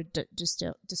 because water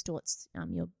distorts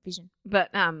your vision. But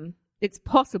it's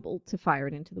possible to fire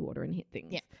it into the water and hit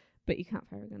things. Yeah. But you can't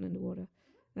fire a gun underwater.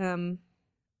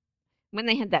 When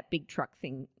they had that big truck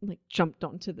thing, like, jumped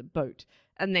onto the boat,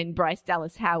 and then Bryce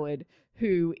Dallas Howard,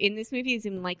 who in this movie is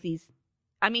in like these,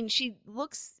 I mean, she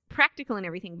looks practical and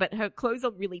everything, but her clothes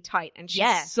are really tight and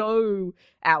she's so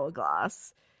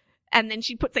hourglass. And then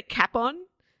she puts a cap on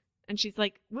and she's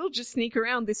like, we'll just sneak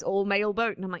around this all male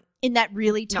boat. And I'm like, in that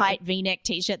really tight V-neck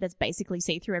t-shirt that's basically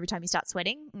see-through every time you start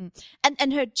sweating.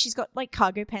 And she's got like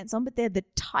cargo pants on, but they're the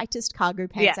tightest cargo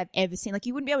pants I've ever seen. Like,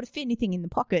 you wouldn't be able to fit anything in the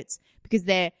pockets because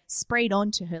they're sprayed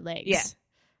onto her legs. Yeah.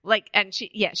 Like, and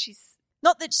she's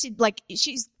not that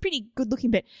she's pretty good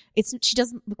looking, but she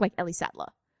doesn't look like Ellie Sattler.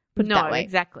 Put it that way.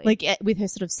 Exactly. Like, with her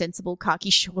sort of sensible khaki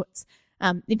shorts.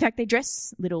 In fact, they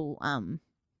dress little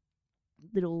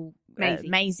Maisie.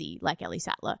 Maisie like Ellie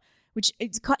Sattler, which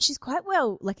she's quite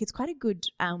well, like it's quite a good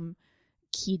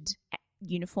kid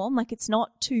uniform. Like it's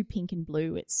not too pink and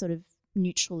blue. It's sort of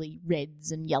neutrally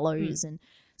reds and yellows and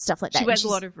stuff like that. She wears a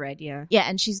lot of red, yeah. Yeah,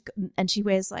 and she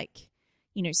wears like,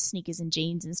 you know, sneakers and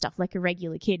jeans and stuff like a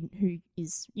regular kid who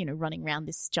is, you know, running around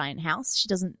this giant house. She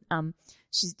doesn't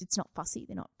it's not fussy.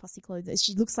 They're not fussy clothes.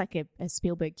 She looks like a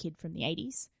Spielberg kid from the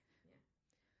 80s.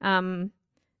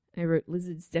 I wrote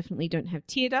lizards definitely don't have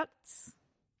tear ducts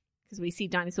because we see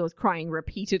dinosaurs crying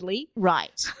repeatedly.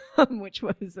 Right. Which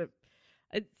was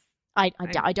I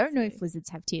don't know if lizards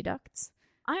have tear ducts.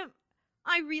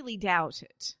 I really doubt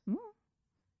it. Mm.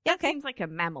 That seems like a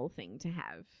mammal thing to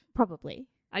have. Probably.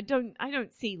 I don't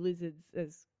see lizards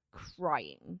as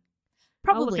crying.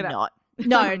 Probably not.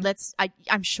 No,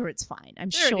 I'm sure it's fine. I'm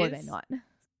sure they're not.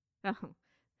 Oh.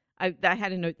 I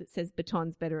had a note that says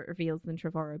Baton's better at reveals than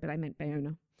Trevorrow, but I meant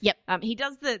Bayona. Yep. He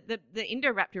does the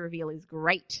Indoraptor reveal is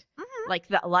great. Mm-hmm. Like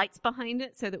the lights behind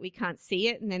it so that we can't see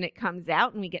it, and then it comes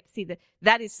out and we get to see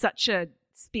that is such a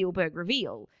Spielberg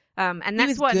reveal. And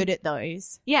that's he was good at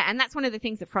those. Yeah, and that's one of the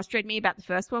things that frustrated me about the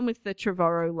first one with the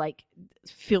Trevorrow like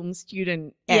film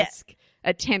student-esque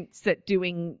attempts at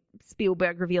doing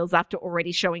Spielberg reveals after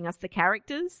already showing us the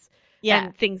characters. Yeah.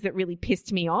 And things that really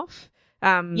pissed me off.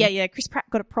 Chris Pratt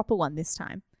got a proper one this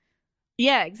time.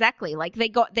 Yeah, exactly. Like they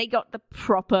got the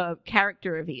proper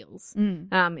character reveals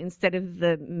instead of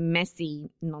the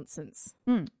messy nonsense.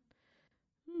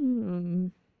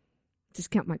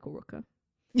 Discount Michael Rooker.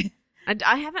 And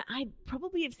I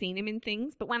probably have seen him in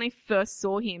things, but when I first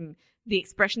saw him, the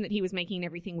expression that he was making and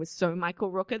everything was so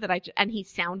Michael Rooker and he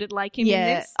sounded like him in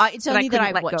this. It's only that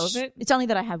I let watched. Go of it. It's only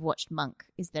that I have watched Monk.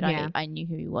 Is that I knew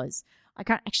who he was. I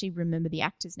can't actually remember the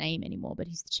actor's name anymore, but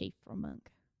he's the chief from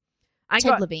Monk.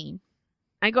 Ted Levine.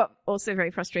 I got also very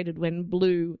frustrated when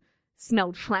Blue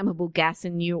smelled flammable gas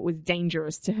and knew it was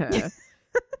dangerous to her.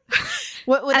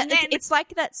 It's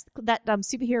like that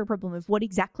superhero problem of what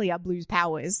exactly are Blue's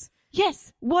powers.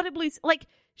 Yes, what are Blue's like?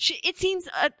 It seems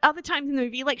at other times in the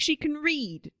movie like she can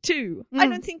read too. I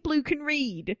don't think Blue can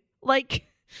read. Like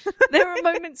there are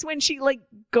moments when she like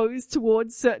goes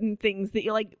towards certain things that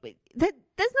you're like, there's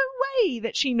no way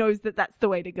that she knows that that's the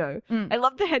way to go. I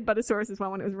love the Headbuttosaurus as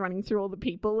well when it was running through all the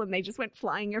people and they just went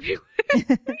flying everywhere,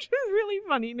 which was really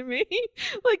funny to me.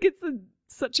 Like it's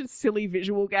such a silly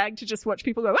visual gag to just watch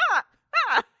people go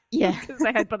yeah, because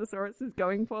the Headbuttosaurus is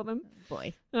going for them.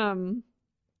 Boy.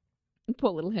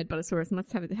 Poor little Headbuttosaurus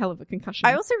must have a hell of a concussion.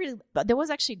 I also there was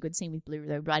actually a good scene with Blue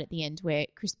though right at the end where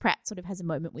Chris Pratt sort of has a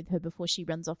moment with her before she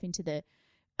runs off into the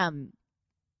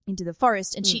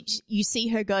forest and you see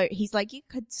her go, he's like, you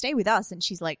could stay with us, and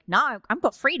she's like, no, I've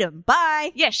got freedom,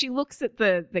 bye. Yeah, she looks at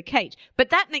the cage, but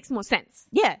that makes more sense.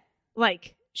 Yeah,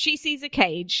 like she sees a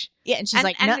cage, and she's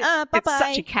like, no, bye bye. It's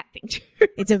such a cat thing too.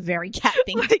 It's a very cat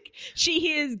thing. Like she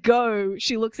hears go,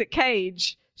 she looks at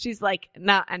cage, she's like,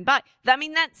 nah, and bye. I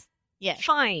mean, that's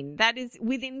fine. That is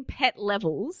within pet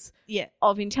levels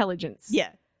of intelligence. Yeah.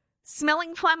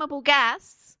 Smelling flammable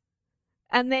gas,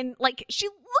 and then, like, she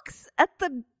looks at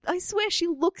I swear she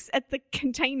looks at the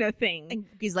container thing. And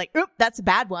he's like, oop, that's a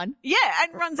bad one. Yeah,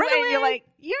 and runs away. And you're like,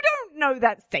 you don't know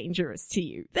that's dangerous to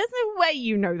you. There's no way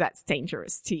you know that's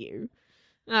dangerous to you.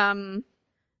 Oh,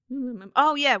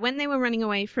 yeah, when they were running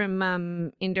away from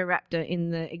Indoraptor in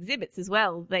the exhibits as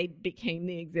well, they became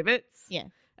the exhibits. Yeah.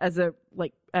 As a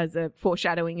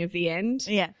foreshadowing of the end.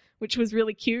 Yeah. Which was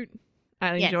really cute.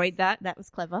 I enjoyed that. That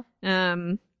was clever.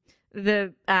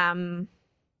 The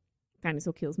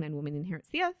dinosaur kills man, woman inherits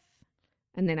the earth.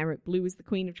 And then I wrote Blue is the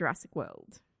queen of Jurassic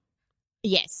World.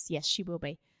 Yes, she will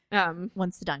be.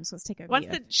 Once the dinosaurs take over.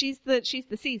 She's the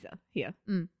Caesar here.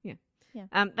 Yeah.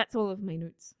 That's all of my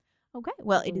notes. Okay.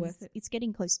 Well, it's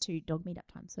getting close to dog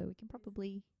meetup time, so we can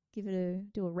probably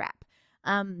do a wrap.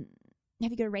 Have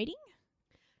you got a rating?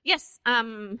 Yes.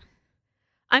 I'm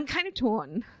kind of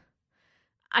torn.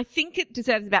 I think it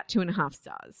deserves about 2.5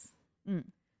 stars.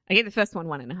 I gave the first one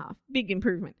 1.5. Big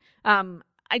improvement.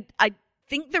 I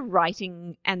think the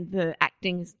writing and the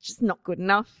acting is just not good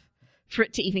enough for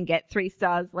it to even get 3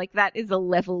 stars. Like, that is a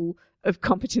level of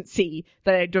competency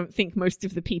that I don't think most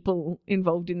of the people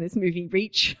involved in this movie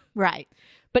reach. Right.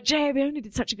 But J.A. Bayona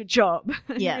did such a good job.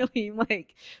 Yeah.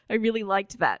 I really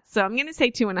liked that. So I'm going to say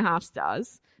 2.5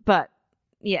 stars. But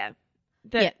yeah.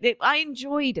 I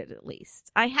enjoyed it, at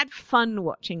least. I had fun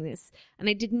watching this, and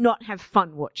I did not have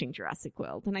fun watching Jurassic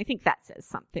World, and I think that says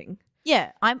something.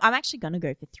 Yeah, I'm actually going to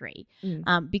go for 3,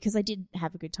 because I did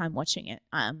have a good time watching it.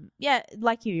 Yeah,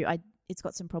 like you, it's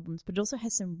got some problems, but it also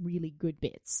has some really good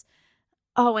bits.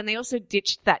 Oh, and they also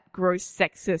ditched that gross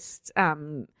sexist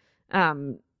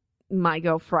My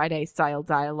Girl Friday style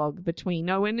dialogue between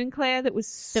Owen and Claire that was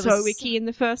so icky in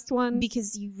the first one.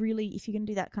 Because you really, if you're going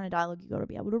to do that kind of dialogue, you've got to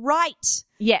be able to write.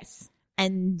 Yes.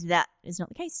 And that is not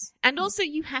the case. And also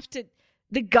you have to,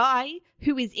 the guy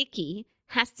who is icky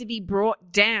has to be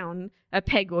brought down a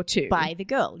peg or two. By the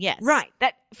girl, yes. Right.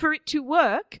 That for it to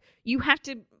work, you have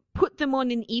to put them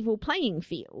on an evil playing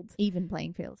field. Even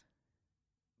playing field.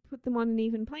 Put them on an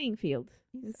even playing field.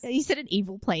 You said an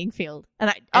evil playing field,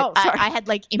 and sorry. I had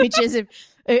like images of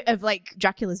like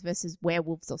Dracula's versus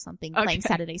werewolves or something playing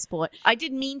Saturday Sport. I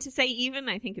did mean to say even.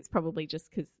 I think it's probably just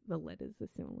because the letters are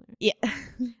similar.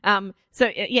 Yeah. So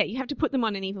yeah, you have to put them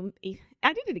on an even.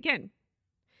 I did it again.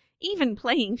 Even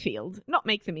playing field, not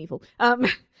make them evil.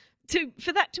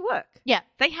 For that to work. Yeah.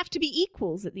 They have to be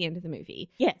equals at the end of the movie.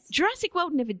 Yes. Jurassic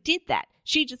World never did that.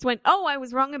 She just went, oh, I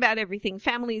was wrong about everything.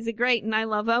 Families are great and I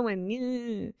love Owen.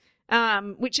 Yeah.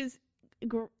 Which is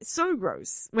so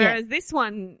gross. Whereas this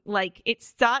one, like, it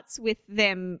starts with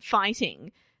them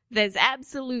fighting. There's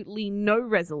absolutely no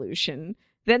resolution.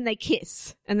 Then they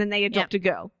kiss and then they adopt a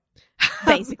girl.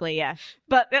 Basically, yeah.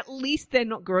 But at least they're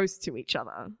not gross to each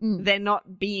other. They're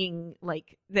not being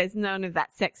like, there's none of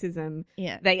that sexism.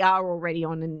 Yeah. They are already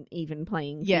on an even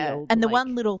playing field. And the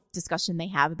one little discussion they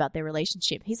have about their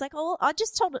relationship, he's like, oh, I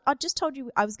just told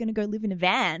you I was going to go live in a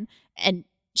van. And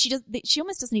she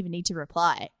almost doesn't even need to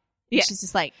reply. Yeah. She's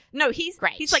just like, no, he's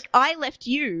great. He's like, I left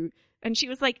you. And she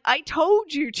was like, I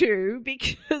told you to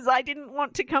because I didn't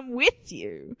want to come with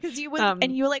you. Because you were,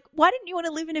 and you were like, why didn't you want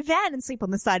to live in a van and sleep on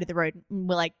the side of the road? And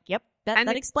we're like, yep,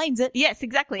 that explains it. Yes,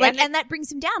 exactly. Like, and that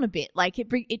brings him down a bit. Like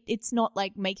it's not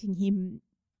like making him,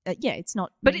 it's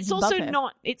not. But it's also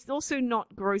not. It's also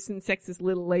not gross and sexist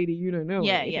little lady you don't know.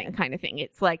 Yeah, kind of thing.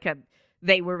 It's like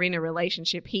they were in a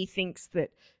relationship. He thinks that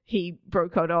he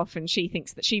broke it off, and she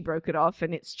thinks that she broke it off,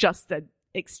 and it's just a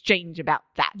exchange about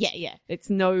that. Yeah. It's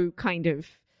no kind of,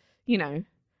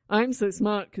 I'm so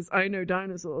smart because I know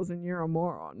dinosaurs and you're a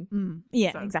moron.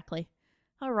 Yeah, so. Exactly.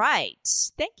 All right.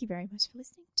 Thank you very much for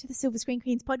listening to the Silver Screen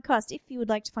Queens podcast. If you would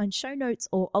like to find show notes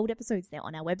or old episodes, they're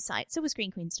on our website,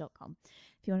 silverscreenqueens.com.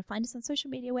 If you want to find us on social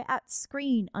media, we're at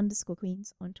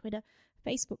screen_queens on Twitter,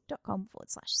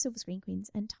 facebook.com/silverscreenqueens,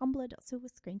 and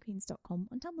tumblr.silverscreenqueens.com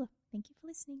on Tumblr. Thank you for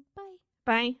listening. Bye.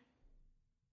 Bye.